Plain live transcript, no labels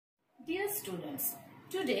students,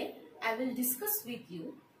 today I will discuss with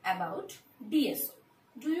you about DSO.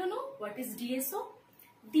 Do you know what is DSO?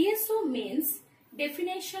 DSO means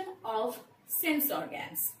definition of sense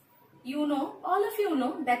organs. You know, all of you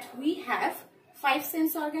know that we have 5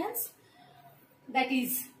 sense organs, that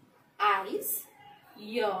is eyes,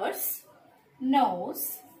 ears,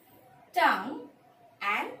 nose, tongue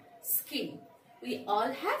and skin. We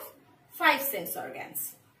all have 5 sense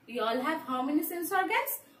organs. We all have how many sense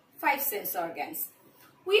organs? 5 sense organs.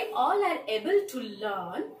 We all are able to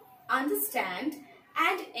learn, understand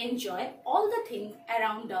and enjoy all the things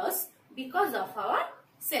around us because of our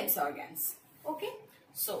sense organs. Okay.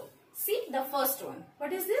 So, see the first one.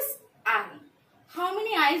 What is this? Eye. How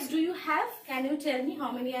many eyes do you have? Can you tell me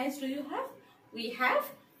how many eyes do you have? We have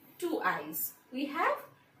 2 eyes. We have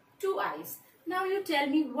 2 eyes. Now you tell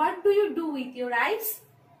me, what do you do with your eyes?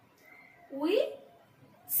 We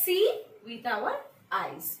see with our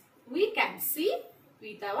eyes. We can see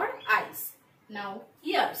with our eyes. Now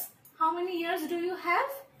ears. How many ears do you have?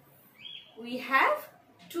 We have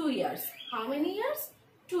 2 ears. How many ears?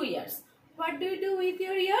 2 ears. What do you do with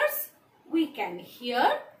your ears? We can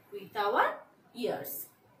hear with our ears.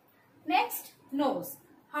 Next, nose.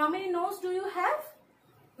 How many nose do you have?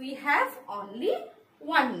 We have only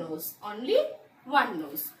 1 nose. Only 1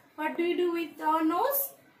 nose. What do you do with our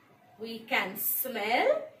nose? We can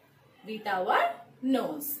smell with our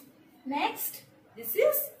nose. Next, this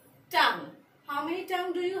is tongue. How many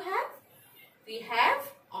tongue do you have? We have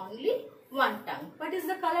only 1 tongue. What is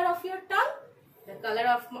the color of your tongue? The color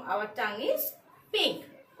of our tongue is pink.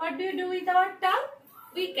 What do you do with our tongue?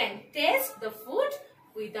 We can taste the food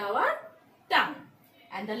with our tongue.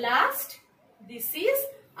 And the last, this is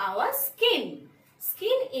our skin.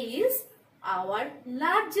 Skin is our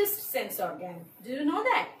largest sense organ. Do you know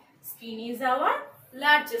that? Skin is our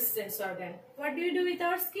largest sense organ. What do you do with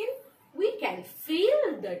our skin? We can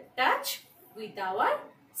feel the touch with our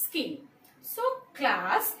skin. So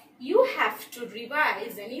class, you have to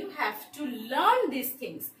revise and you have to learn these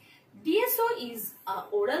things. DSO is an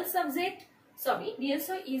oral subject.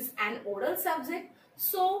 DSO is an oral subject.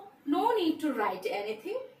 So no need to write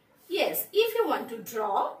anything. Yes, if you want to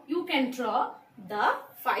draw, you can draw the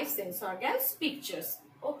 5 sense organs pictures.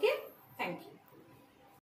 Okay, thank you.